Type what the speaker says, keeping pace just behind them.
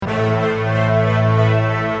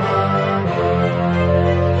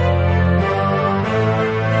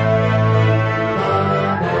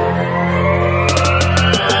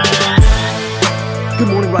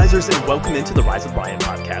Risers, and welcome into the Rise with Ryan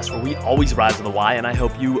podcast, where we always rise with the why, and I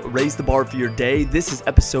hope you raise the bar for your day. This is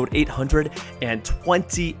episode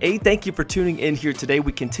 828. Thank you for tuning in here today.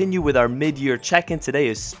 We continue with our mid-year check-in. Today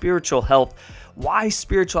is spiritual health. Why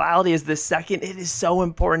spirituality is the second? It is so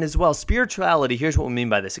important as well. Spirituality, here's what we mean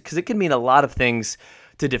by this, because it can mean a lot of things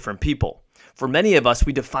to different people. For many of us,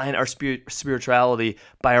 we define our spirituality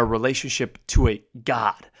by our relationship to a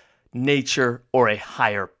God, nature, or a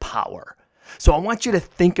higher power. So I want you to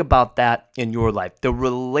think about that in your life. The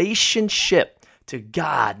relationship to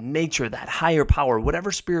God, nature, that higher power,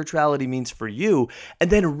 whatever spirituality means for you, and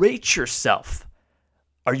then rate yourself.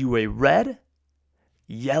 Are you a red,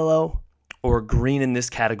 yellow, or green in this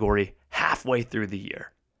category halfway through the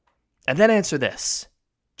year? And then answer this,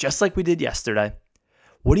 just like we did yesterday.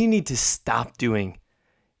 What do you need to stop doing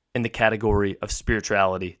in the category of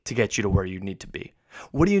spirituality to get you to where you need to be?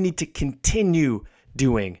 What do you need to continue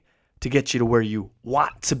doing to get you to where you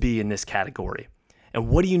want to be in this category? And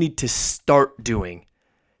what do you need to start doing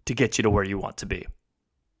to get you to where you want to be?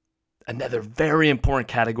 Another very important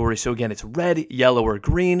category. So again, it's red, yellow, or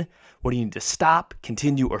green. What do you need to stop,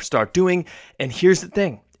 continue, or start doing? And here's the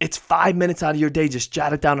thing. It's 5 minutes out of your day. Just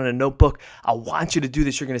jot it down in a notebook. I want you to do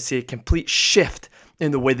this. You're going to see a complete shift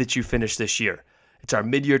in the way that you finish this year. It's our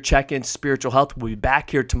mid-year check-in, spiritual health. We'll be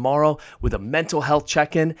back here tomorrow with a mental health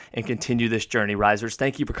check-in and continue this journey. Risers,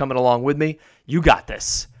 thank you for coming along with me. You got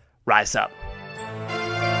this. Rise up.